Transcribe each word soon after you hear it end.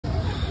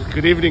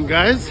Good evening,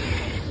 guys.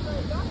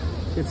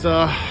 It's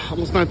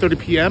almost 9:30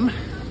 p.m.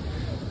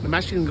 I'm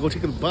actually gonna go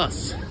take the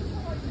bus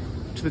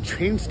to the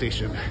train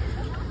station.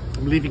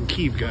 I'm leaving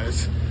Kyiv,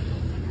 guys.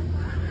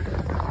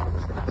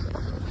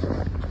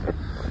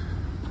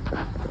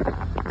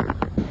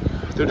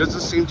 There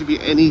doesn't seem to be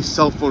any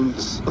cell phone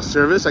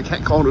service. I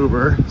can't call an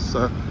Uber,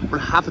 so I'm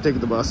gonna have to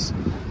take the bus.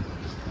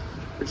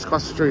 It's just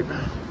across the street.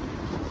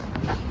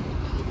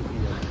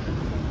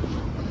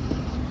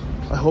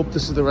 I hope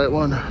this is the right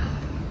one.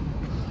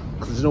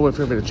 There's no way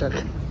for me to check.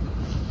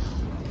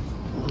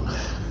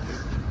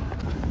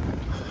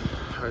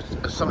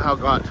 I somehow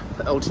got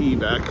the LTE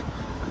back.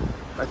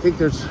 I think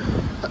there's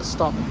a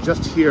stop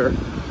just here.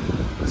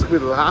 This will be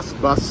the last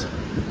bus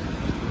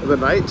of the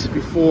night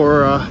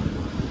before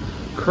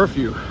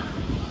curfew.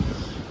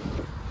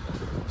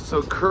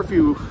 So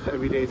curfew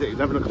every day is at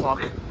 11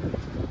 o'clock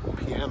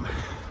p.m.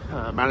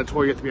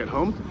 Mandatory, you have to be at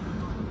home.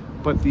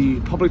 But the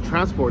public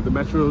transport, the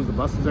metros, the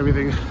buses,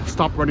 everything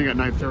stop running at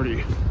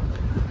 9:30.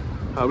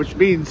 Which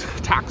means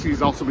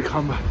taxis also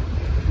become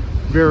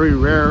very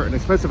rare and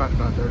expensive after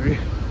 9:30.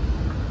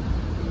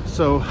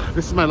 So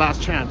this is my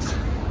last chance.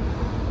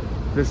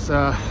 This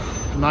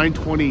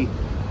 9:20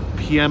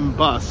 p.m.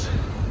 bus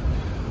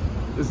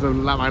is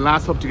my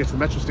last hope to get to the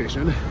metro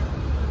station.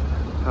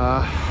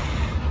 And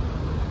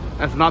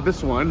if not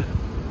this one,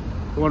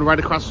 the one right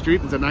across the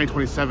street is at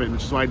 9:27,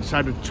 which is why I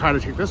decided to try to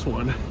take this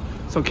one.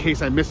 So in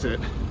case I miss it,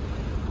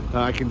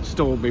 I can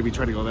still maybe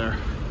try to go there.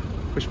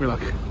 Wish me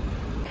luck.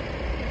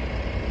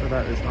 No,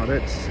 that is not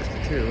it.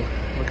 62.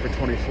 Look for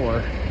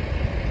 24.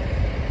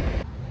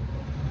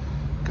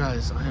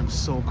 Guys, I am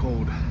so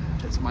cold.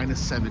 It's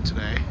 -7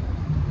 today,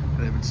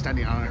 and I've been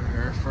standing out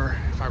here for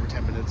 5 or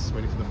 10 minutes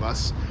waiting for the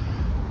bus.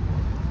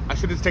 I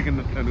should have taken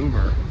an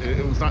Uber.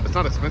 It's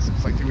not expensive.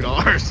 It's like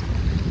 $3.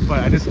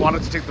 But I just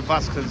wanted to take the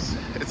bus because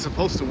it's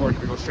supposed to work.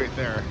 We go straight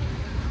there,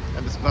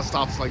 and this bus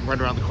stop's like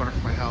right around the corner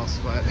from my house.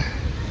 But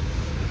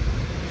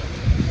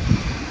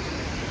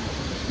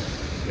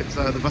it's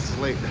the bus is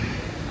late.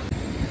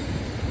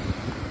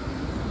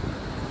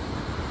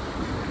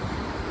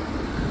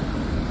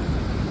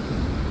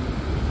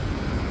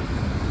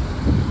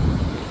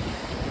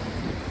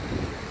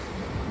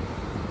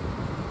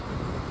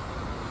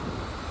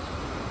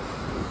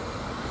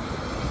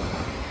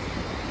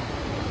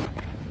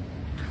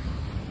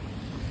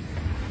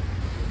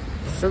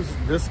 Since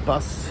this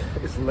bus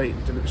is late,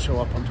 didn't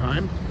show up on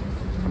time,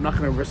 I'm not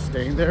gonna risk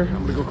staying there.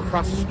 I'm gonna go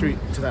across the street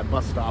to that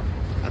bus stop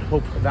and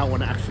hope that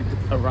one actually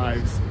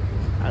arrives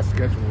as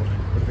scheduled.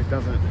 But if it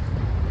doesn't, I'm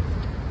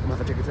gonna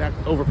have to take an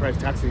overpriced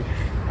taxi.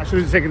 I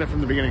should have taken it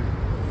from the beginning.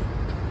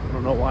 I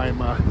don't know why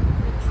I'm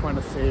trying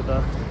to save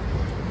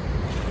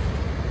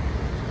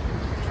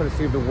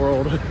the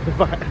world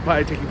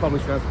by taking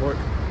public transport,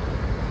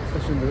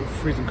 especially in the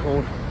freezing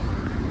cold.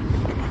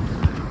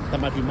 That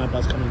might be my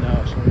bus coming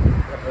now, actually.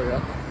 Hurry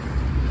up.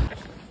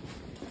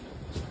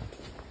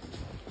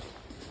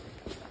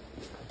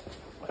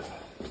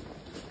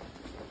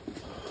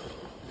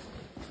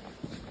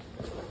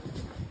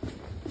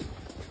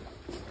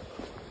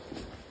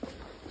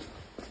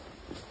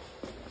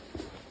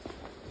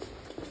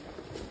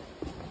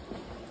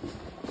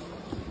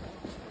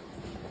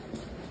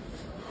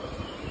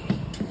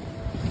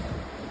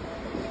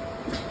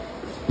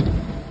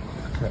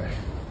 Okay.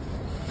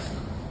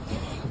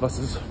 The bus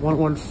is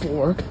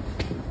 114.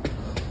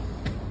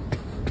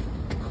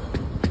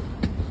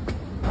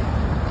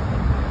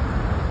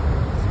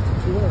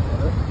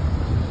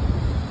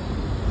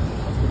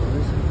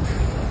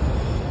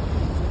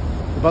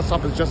 The bus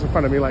stop is just in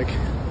front of me, like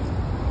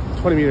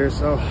 20 meters,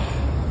 so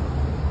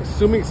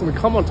assuming it's gonna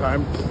come on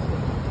time,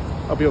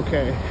 I'll be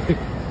okay.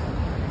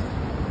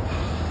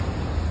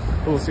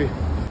 But we'll see.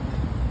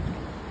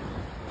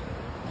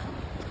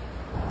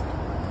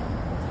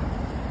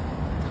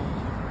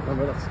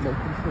 Remember that smoke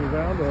from the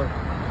ground, or?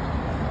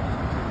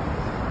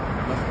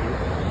 Must be.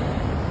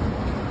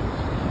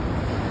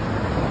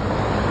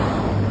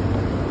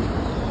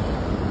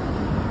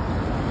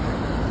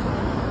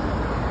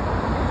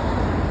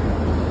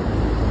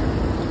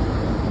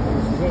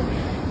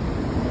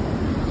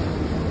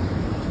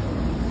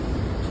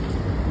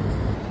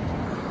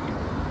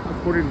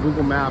 According to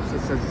Google Maps,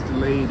 it says it's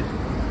delayed,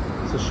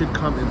 so it should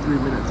come in 3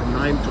 minutes at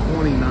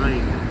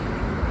 9:29.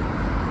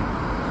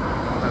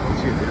 I don't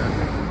see it yet.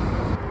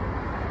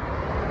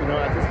 You know,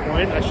 at this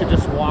point, I should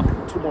just walk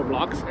 2 more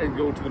blocks and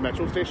go to the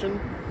metro station.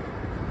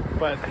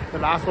 But the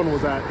last one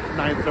was at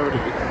 9:30,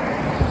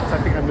 so I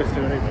think I missed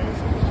it anyways.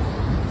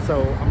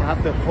 So I'm gonna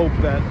have to hope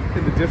that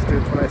in the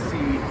distance, what I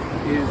see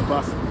is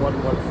bus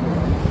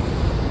 114.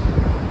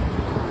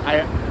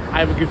 I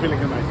have a good feeling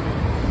it might be.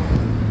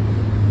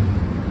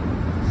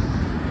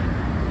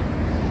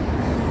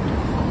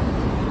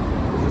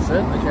 I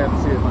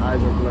can't see it, my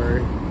eyes are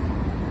blurry.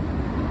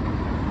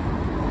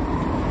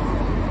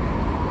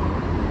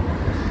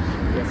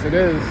 Yes, it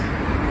is.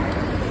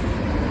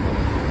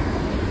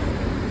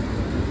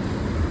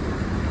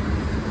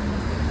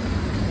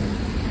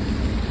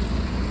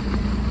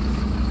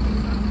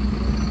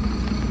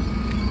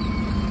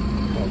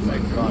 Oh,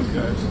 thank God,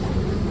 guys.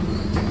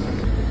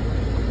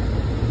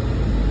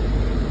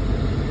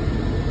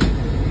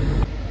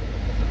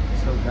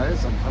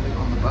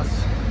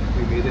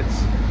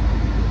 units.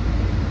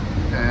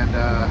 And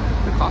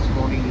the cost was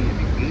only, I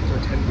think, 8 or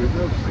 10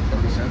 hryvnia, which is like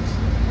 30 cents.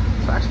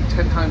 So actually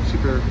 10 times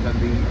cheaper than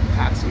the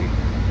taxi,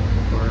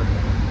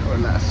 or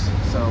less.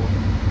 So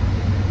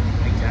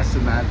I guess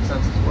in that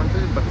sense it's worth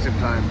it, but at the same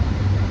time,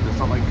 it's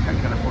not like I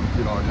can't afford a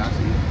 $3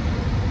 taxi.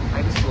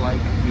 I just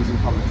like using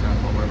public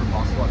transport wherever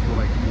possible. I feel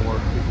like more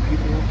with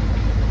people,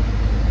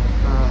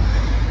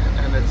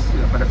 and it's, you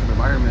know, better for the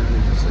environment. And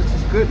it's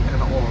just good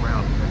kind of all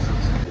around.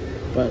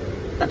 But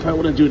I probably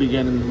wouldn't do it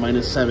again in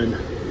 -7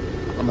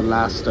 on the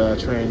last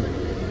train.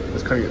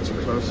 It's kind of getting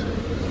too close.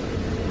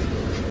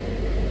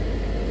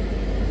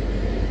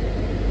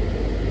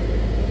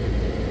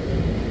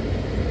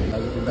 I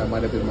think that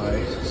might have been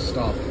my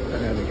stop,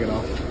 and I had to get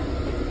off.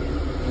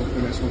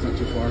 Hopefully this one's not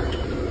too far.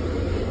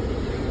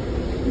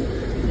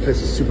 The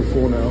place is super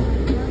full now.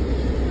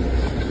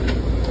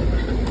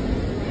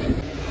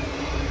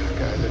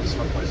 Guys, I just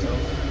fucked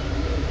myself.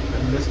 I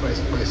missed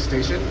my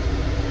station,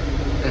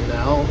 and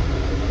now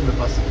the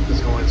bus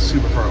is going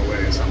super far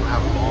away, so I'm gonna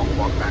have a long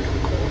walk back in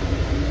the cold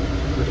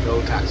with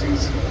no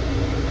taxis.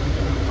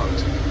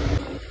 Fucked.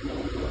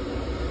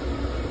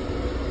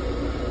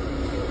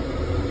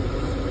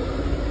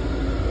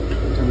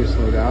 Every time we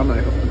slow down,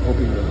 I'm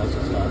hoping the bus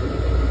will stop.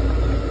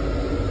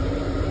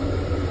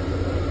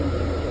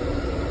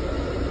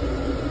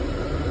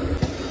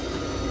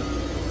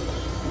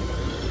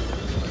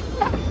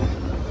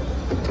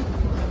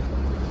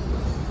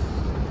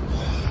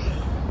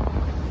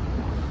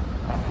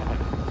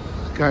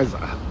 Guys,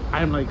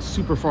 I'm like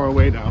super far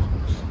away now.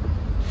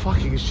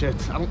 Fucking shit.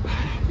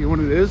 You know what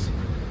it is?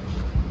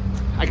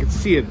 I can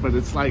see it, but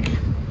it's like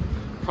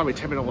probably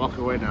 10-minute walk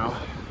away now.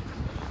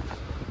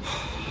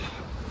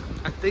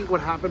 I think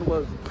what happened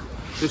was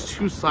there's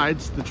two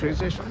sides to the train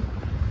station,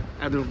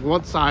 and there's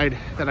one side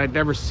that I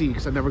never see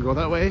because I never go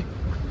that way,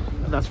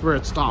 and that's where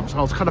it stops.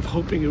 I was kind of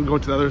hoping it would go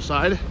to the other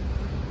side,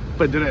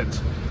 but it didn't.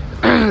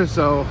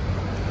 So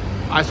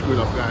I screwed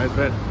up, guys,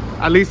 but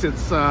at least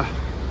it's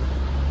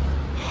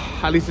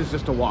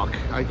just a walk.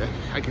 I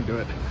can do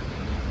it.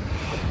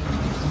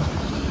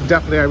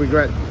 Definitely, I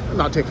regret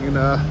not taking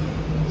a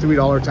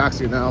 $3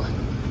 taxi now.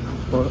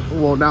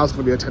 Well, now it's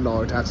gonna be a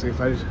 $10 taxi if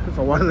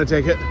I wanted to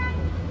take it.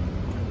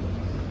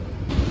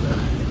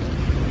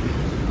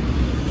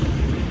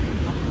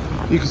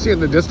 You can see it in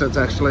the distance,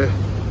 actually,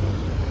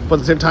 but at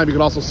the same time, you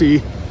can also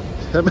see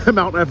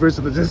Mount Everest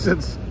in the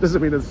distance.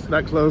 Doesn't mean it's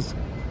that close.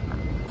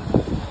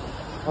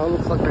 Oh, it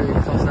looks like maybe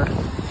closer.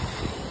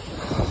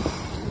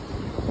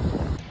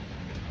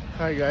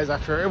 Alright guys,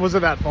 after, it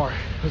wasn't that far.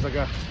 It was like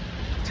a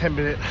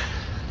 10-minute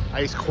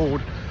ice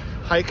cold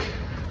hike.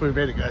 We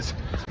made it, guys.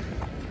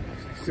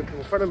 See people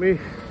in front of me.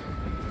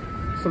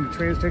 Some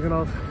trains taking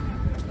off.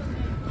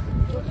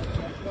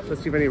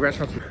 Let's see if any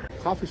restaurants,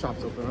 coffee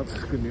shops open. That's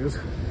good news.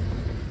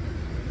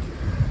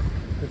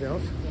 Anything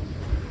else?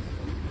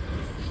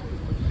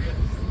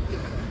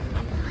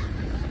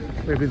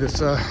 Maybe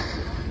this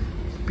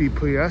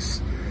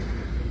BPS.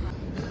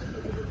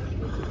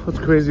 What's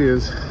crazy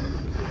is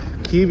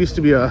Kyiv used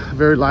to be a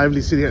very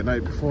lively city at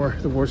night before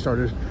the war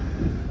started,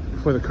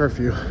 before the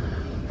curfew.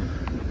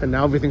 And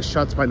now everything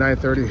shuts by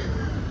 9:30.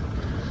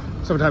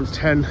 Sometimes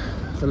 10,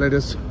 the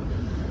latest.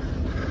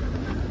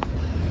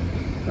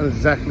 And it's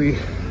exactly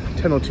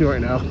 10:02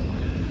 right now.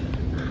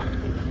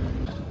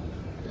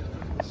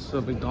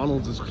 So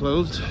McDonald's is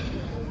closed.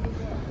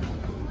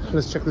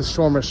 Let's check this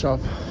shawarma shop.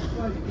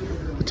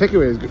 The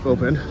takeaway is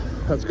open.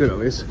 That's good at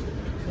least.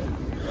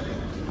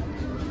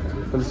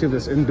 Let's see if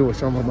this indoor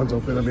shawarma one's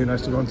open. That'd be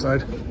nice to go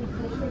inside.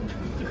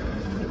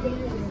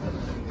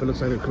 But it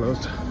looks like they're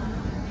closed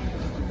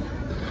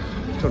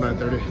till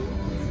 9:30.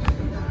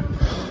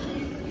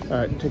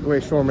 Alright, takeaway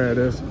shawarma it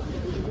is.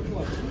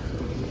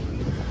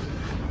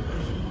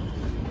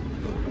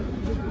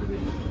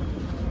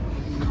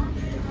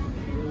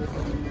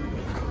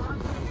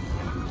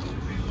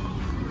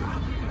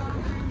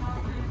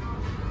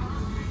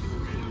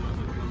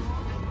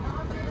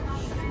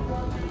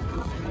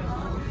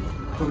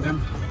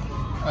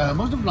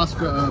 Można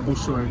blaszkę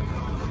bolshoi.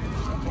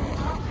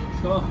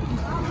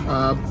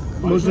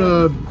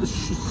 Można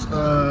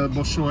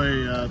bolshoi,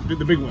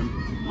 the big one.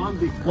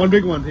 One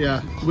big one,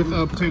 yeah, with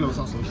potatoes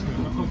also.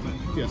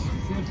 Yes.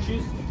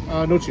 Cheese?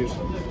 No cheese,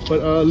 but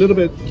a little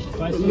bit,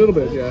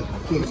 yeah.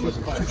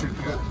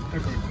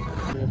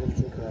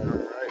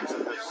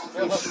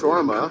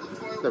 Shawarma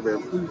that we're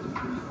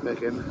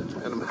making,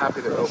 and I'm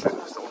happy they're open.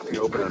 It's the only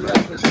open on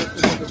that.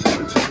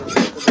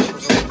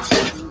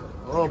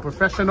 Oh,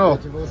 professional.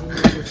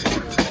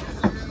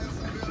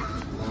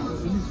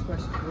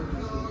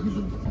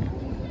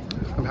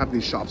 I'm happy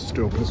these shops are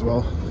still open as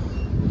well.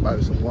 Buy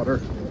some water.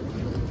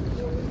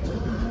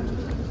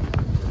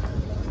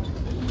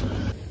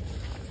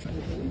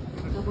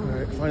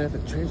 Alright, finally at the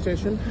train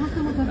station.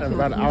 And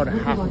about an hour and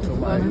a half until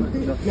my,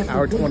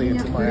 hour 20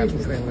 until my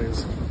actual train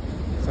leaves.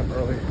 So I'm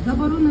early.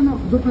 Заборонено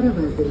до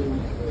перевезення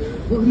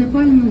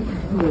вогнепальних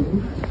зброї,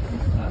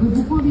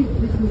 вибухові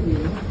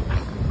речовини.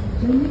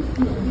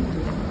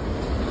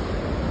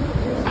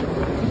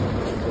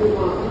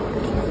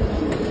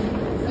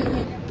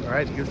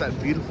 Alright, here's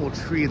that beautiful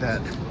tree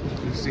that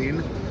you've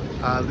seen.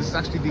 This is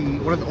actually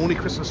one of the only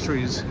Christmas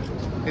trees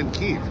in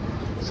Kyiv.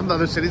 Some of the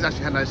other cities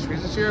actually had nice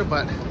trees this year,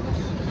 but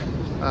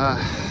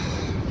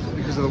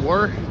because of the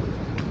war,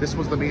 this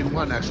was the main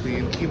one actually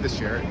in Kyiv this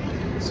year.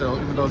 So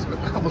even though it's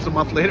almost a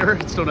month later,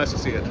 it's still nice to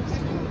see it.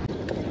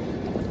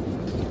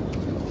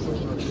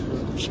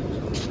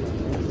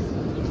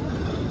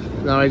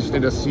 Now I just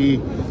need to see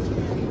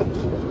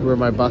where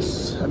my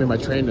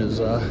train is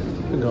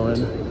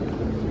going.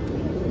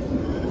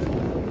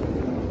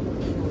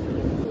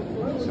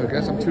 So I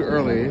guess I'm too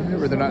early,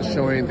 where they're not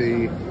showing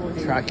the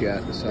track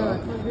yet, so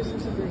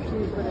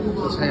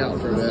let's hang out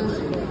for a bit.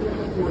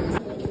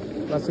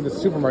 Last thing, the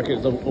supermarket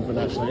is open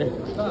actually.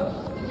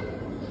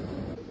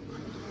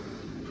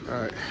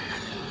 Alright.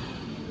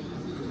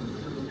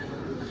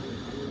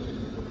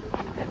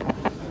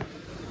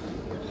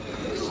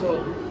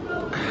 So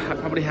I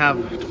probably have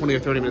 20 or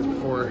 30 minutes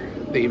before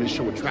they even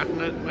show what track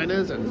mine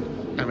is, and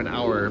I have an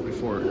hour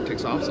before it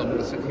takes off, so I'm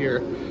gonna sit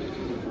here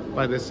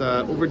by this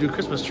overdue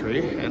Christmas tree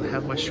and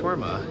have my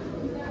shawarma.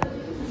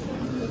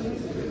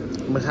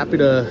 I'm happy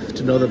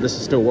to know that this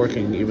is still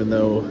working even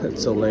though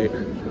it's so late.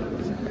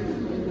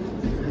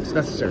 It's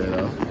necessary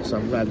though, so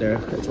I'm glad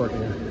it's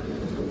working.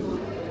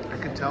 I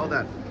can tell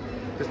that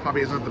this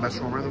probably isn't the best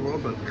shawarma in the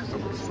world, but because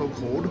I'm so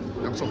cold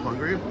and I'm so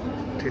hungry,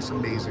 it tastes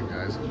amazing,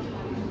 guys.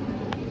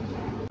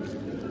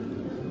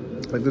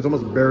 Like there's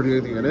almost barely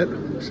anything in it,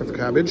 except for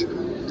cabbage.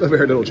 It's a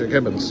very little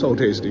chicken, but it's so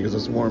tasty because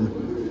it's warm.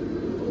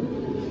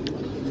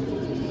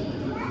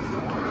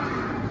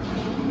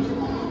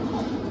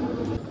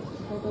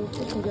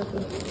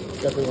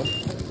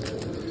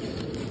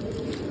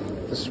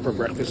 This is for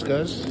breakfast,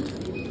 guys.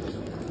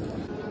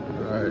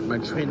 Alright, my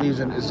train leaves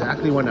in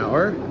exactly 1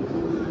 hour.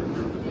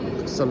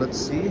 So let's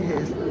see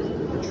if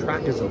the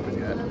track is open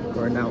yet,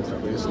 or announced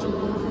at least.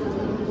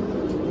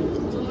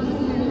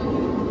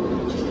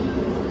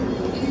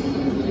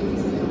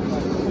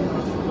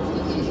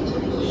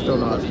 Still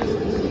not.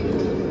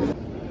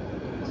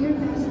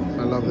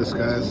 I love this,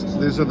 guys.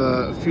 These are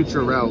the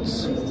future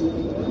routes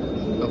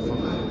of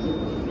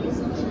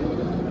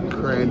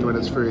Ukraine when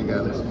it's free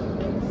again.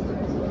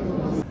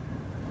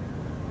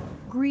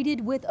 Greeted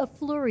with a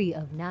flurry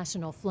of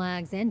national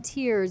flags and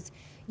tears,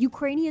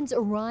 Ukrainians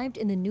arrived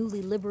in the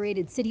newly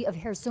liberated city of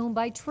Kherson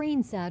by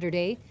train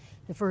Saturday,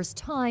 the first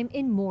time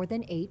in more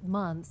than 8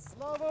 months.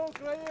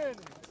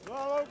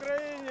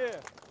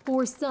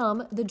 For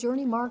some, the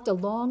journey marked a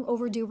long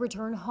overdue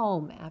return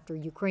home after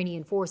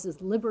Ukrainian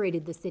forces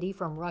liberated the city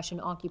from Russian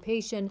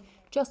occupation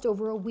just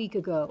over a week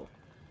ago.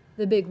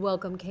 The big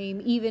welcome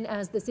came even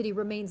as the city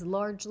remains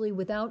largely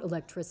without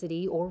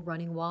electricity or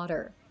running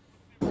water.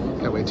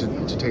 Can't wait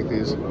to take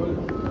these.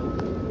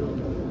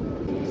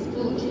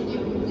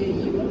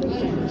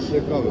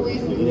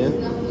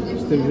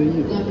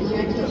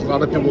 There's a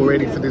lot of people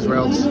waiting for these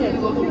routes.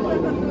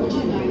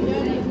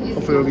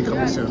 Hopefully it'll be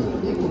coming soon.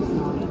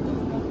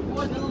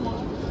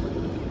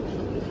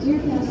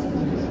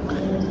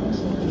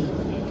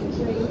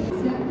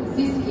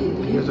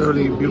 Here's a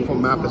really beautiful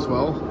map as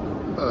well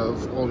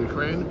of all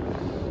Ukraine,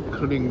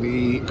 including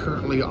the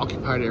currently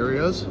occupied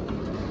areas.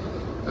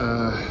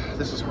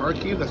 This is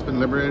Kyiv, that's been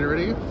liberated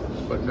already,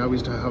 but now we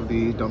still have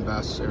the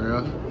Donbass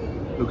area,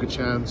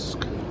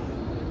 Lukashensk,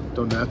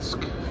 Donetsk,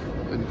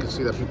 and you can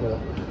see that people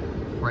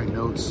write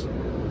notes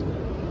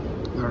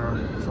that are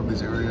from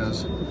these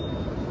areas.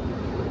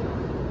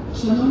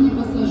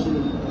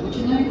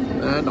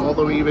 And all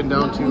the way even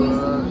down to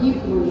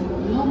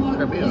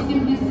Crimea.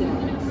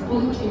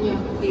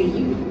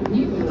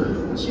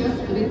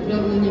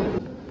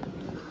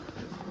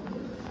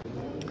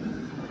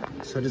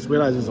 So I just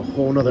realized there's a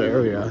whole other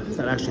area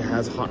that actually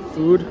has hot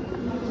food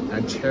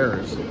and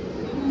chairs,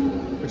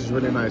 which is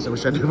really nice. I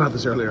wish I knew about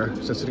this earlier.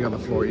 Just sitting on the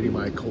floor eating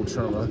my cold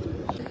shawarma.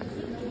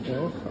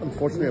 Well,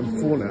 unfortunately I'm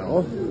full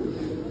now,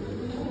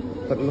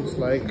 but it looks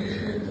like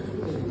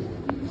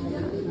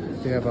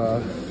they have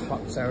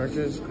hot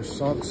sandwiches,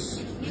 croissants,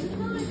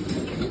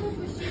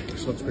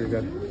 which looks pretty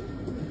good.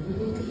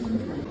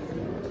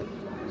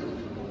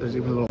 There's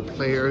even a little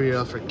play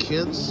area for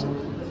kids.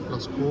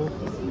 Looks cool.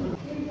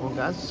 Well,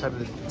 guys,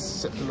 decided to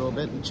sit for a little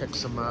bit and check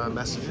some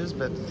messages,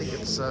 but I think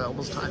it's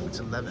almost time. It's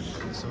 11,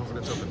 so hopefully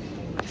it's open.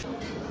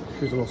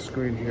 Here's a little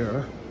screen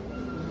here.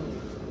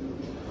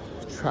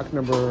 Track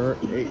number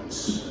 8.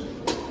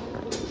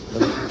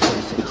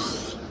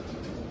 11:46.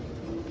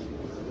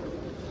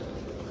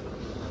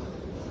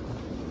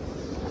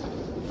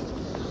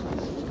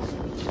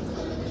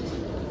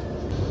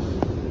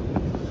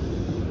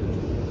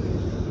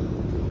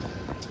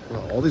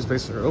 Well, all these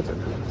bases are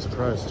open. I'm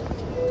surprised.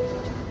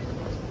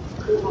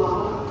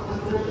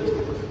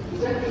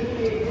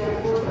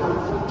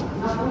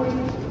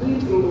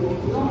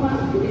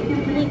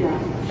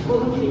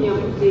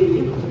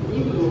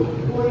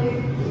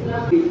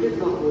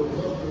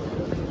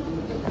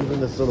 Even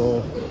this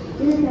little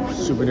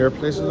souvenir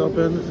place is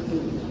open.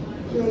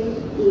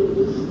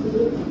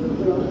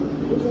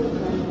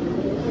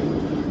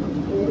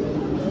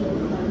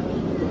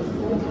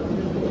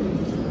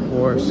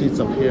 More seats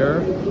up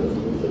here.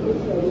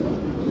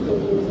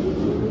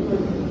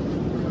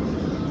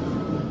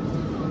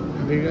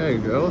 There you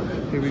go.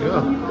 Here we go.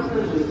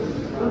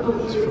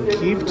 It's from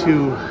Kyiv to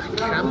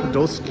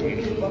Kappadocia.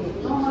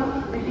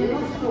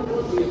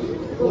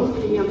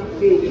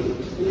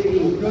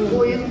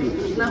 Поїзд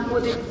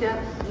знаходиться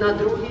на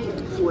другій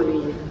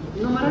колії.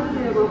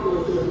 Нумерація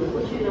вагонів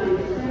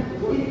починається.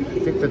 I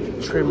think the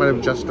train might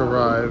have just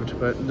arrived,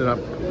 but they're not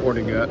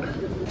boarding yet.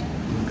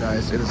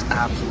 Guys, it is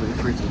absolutely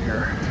freezing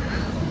here.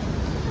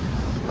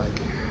 Like,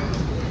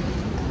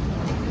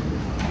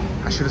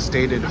 I should have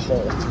stayed in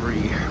hall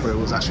 3 where it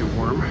was actually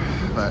warm,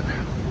 but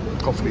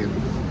hopefully in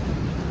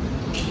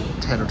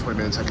 10 or 20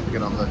 minutes I can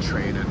get on the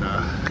train and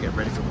get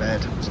ready for bed.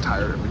 I'm just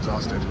tired, I'm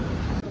exhausted.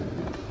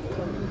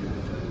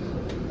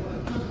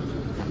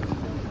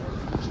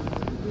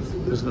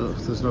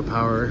 There's no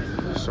power,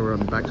 so we're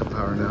on backup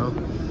power now.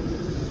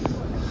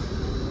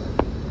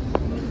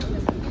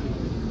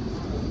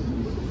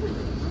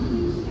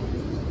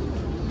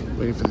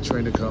 Waiting for the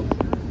train to come.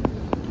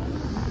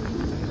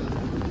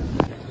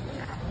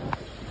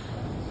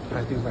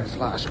 I think my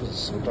flash because it's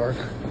so dark.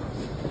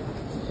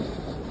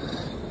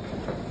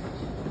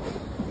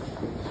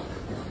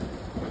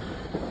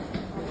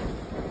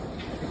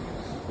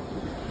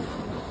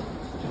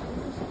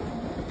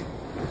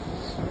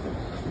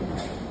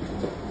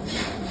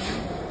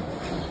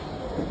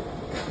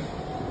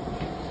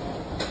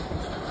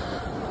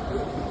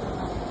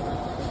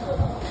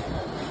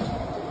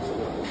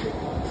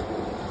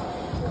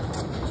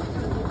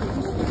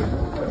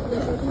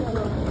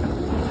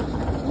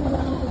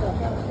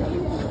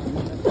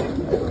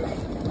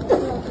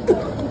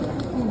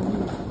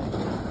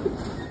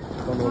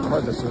 Don't know what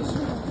card this is.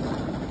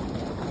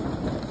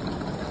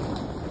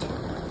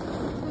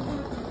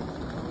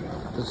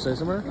 Does it say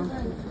somewhere?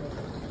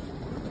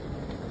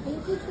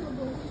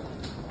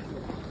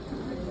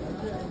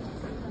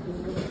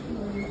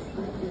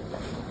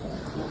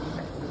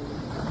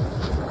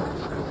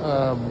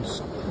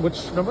 Which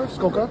number?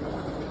 Skoka?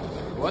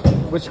 What?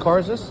 Which car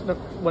is this?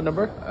 What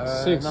number?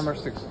 6. Number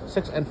 6.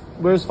 6. And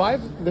where's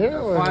 5? There?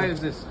 Or 5 is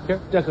this. Here?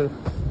 Yeah, good.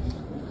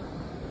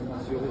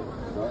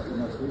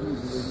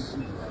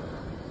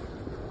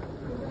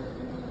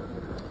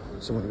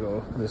 So I'm gonna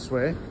go this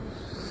way.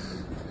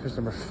 Here's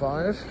number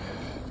 5.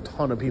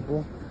 Ton of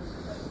people.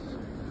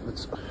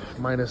 It's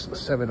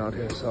 -7 out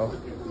here, so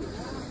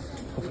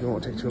hopefully it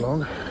won't take too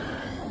long.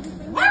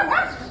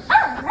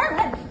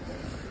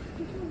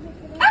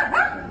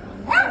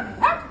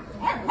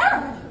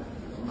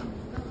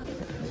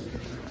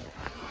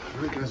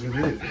 Alright guys, we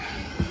made it.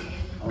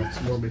 Oh,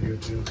 it's warm in here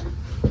too.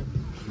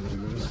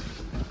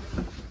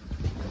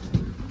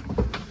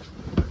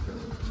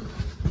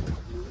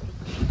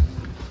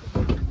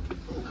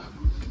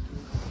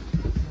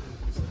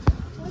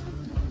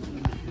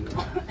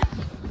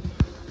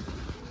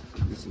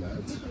 These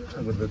lads. I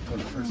would have done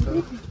it first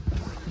though.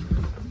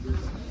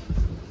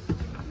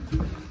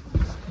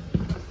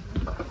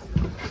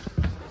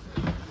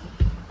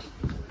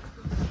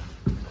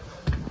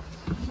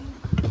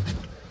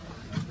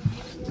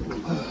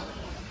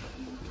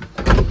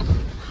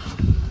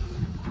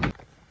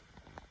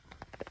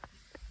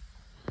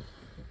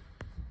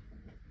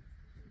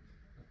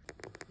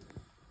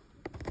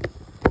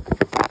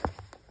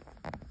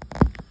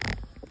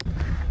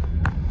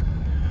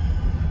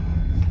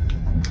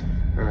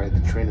 Alright,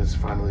 the train is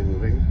finally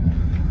moving.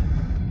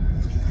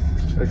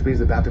 Which means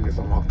the bathroom is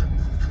unlocked.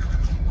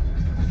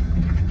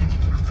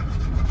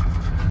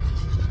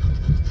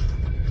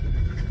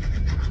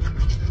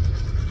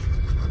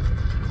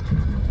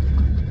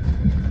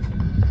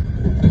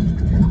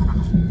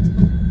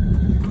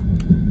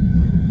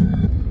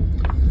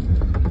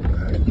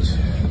 Alright.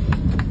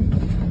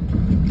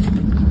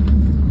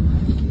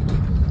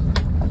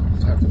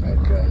 Time for bed,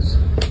 guys.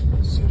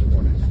 See you in the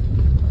morning.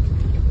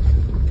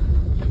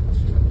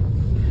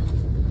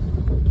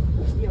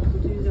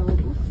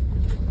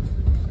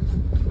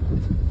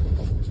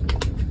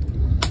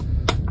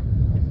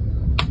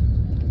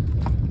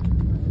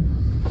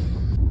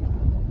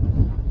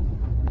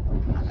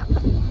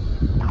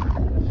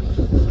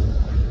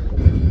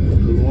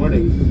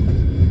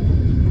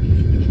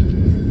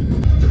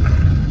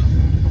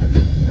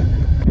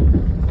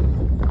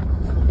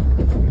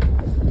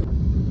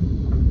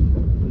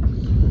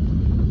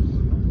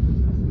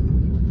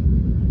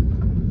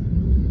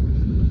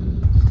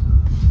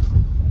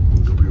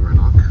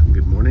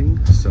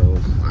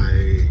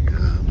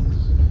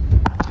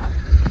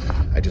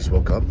 I just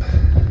woke up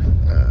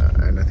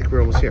and I think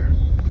we're almost here.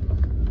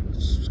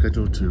 It's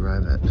scheduled to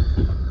arrive at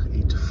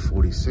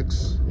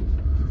 8:46.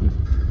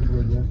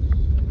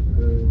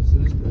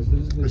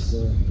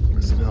 I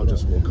somehow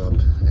just woke up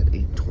at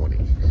 8:20.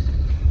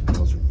 I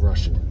was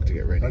rushing to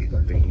get ready,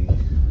 thinking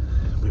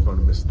I'm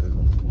gonna miss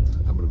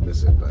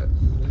it, but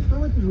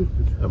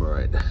I'm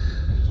alright.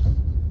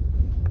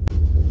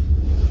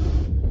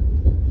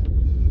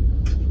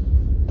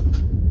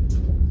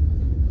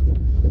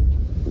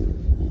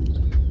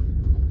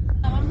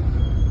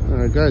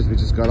 Alright guys, we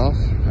just got off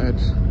at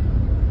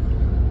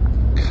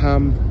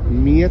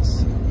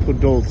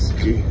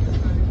Podolsky.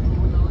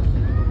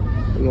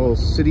 little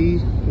city,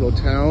 little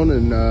town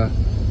in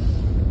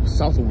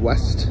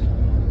southwest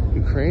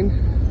Ukraine.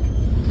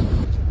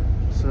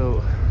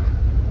 So,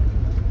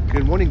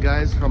 good morning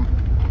guys from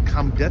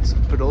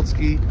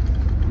Kamyats-Podilsky.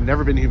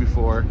 Never been here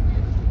before,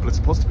 but it's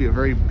supposed to be a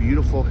very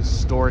beautiful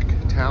historic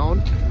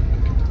town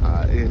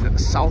in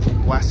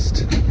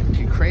southwest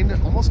Ukraine,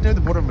 almost near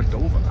the border of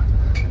Moldova.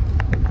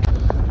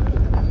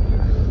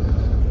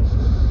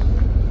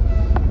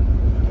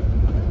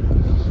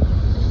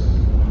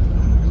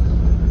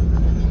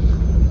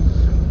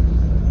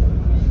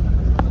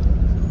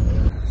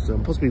 So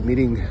I'm supposed to be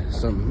meeting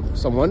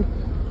someone.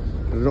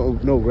 I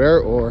don't know where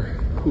or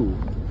whom.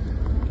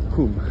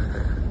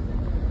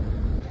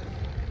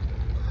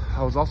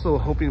 I was also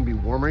hoping to be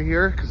warmer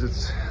here because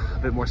it's a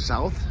bit more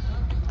south,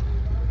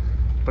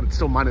 but it's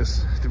still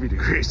minus 3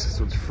 degrees,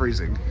 so it's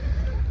freezing.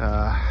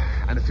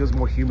 And it feels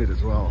more humid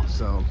as well.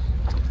 So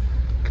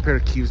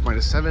compared to Kyiv's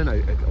 -7,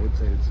 I would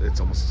say it's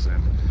almost the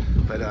same.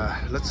 But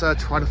let's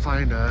try to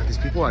find these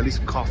people, or at least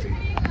some coffee.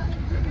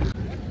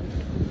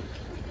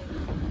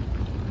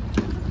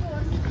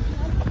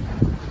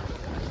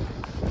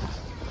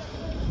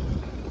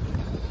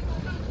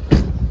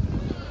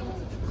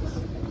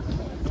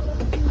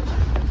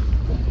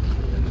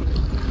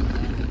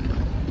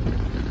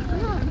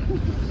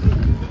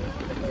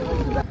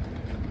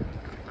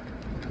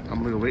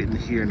 I'm gonna wait in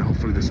here and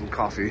hopefully there's some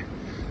coffee,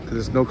 because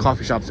there's no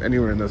coffee shops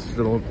anywhere in this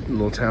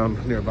little town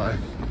nearby.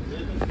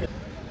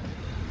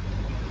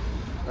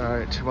 All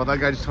right, well that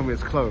guy just told me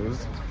it's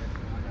closed,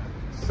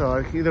 so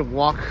I can either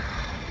walk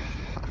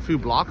a few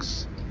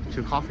blocks to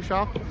a coffee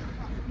shop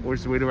or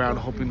just wait around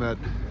hoping that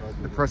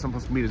the person I'm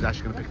supposed to meet is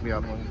actually gonna pick me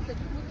up.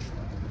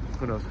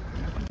 Who knows?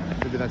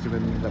 Maybe that's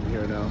even them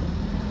here now.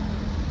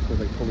 So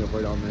they pull me up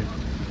right on me.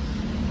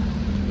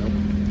 Nope.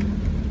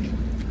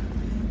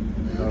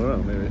 I don't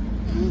know, maybe.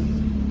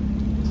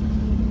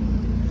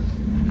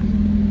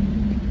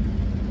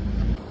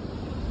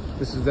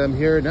 This is them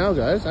here now,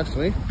 guys,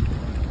 actually.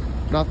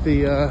 Not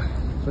the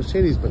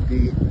Mercedes, but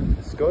the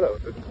Skoda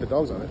with the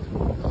dogs on it.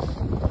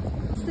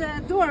 It's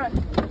the door.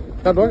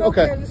 That door?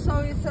 Okay. So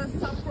it's a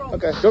sub-road.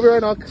 Okay, don't be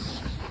right, knock.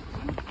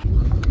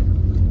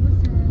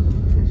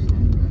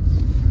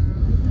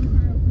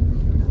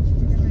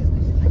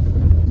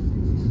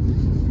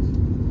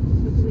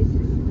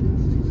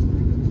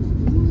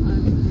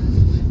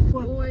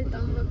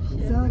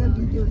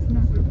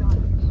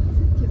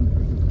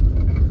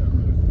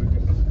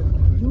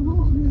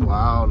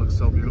 Wow, looks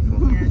so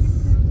beautiful. Yes.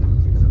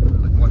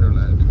 Like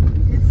Wonderland.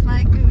 It's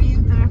like a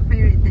winter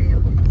fairy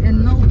tale.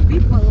 And know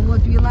people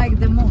what we like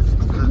the most.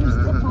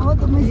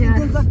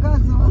 Yes.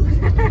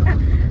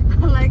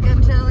 Like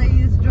Angela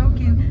is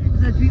joking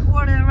that we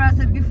ordered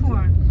rasa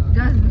before,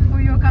 just before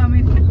you're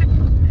coming.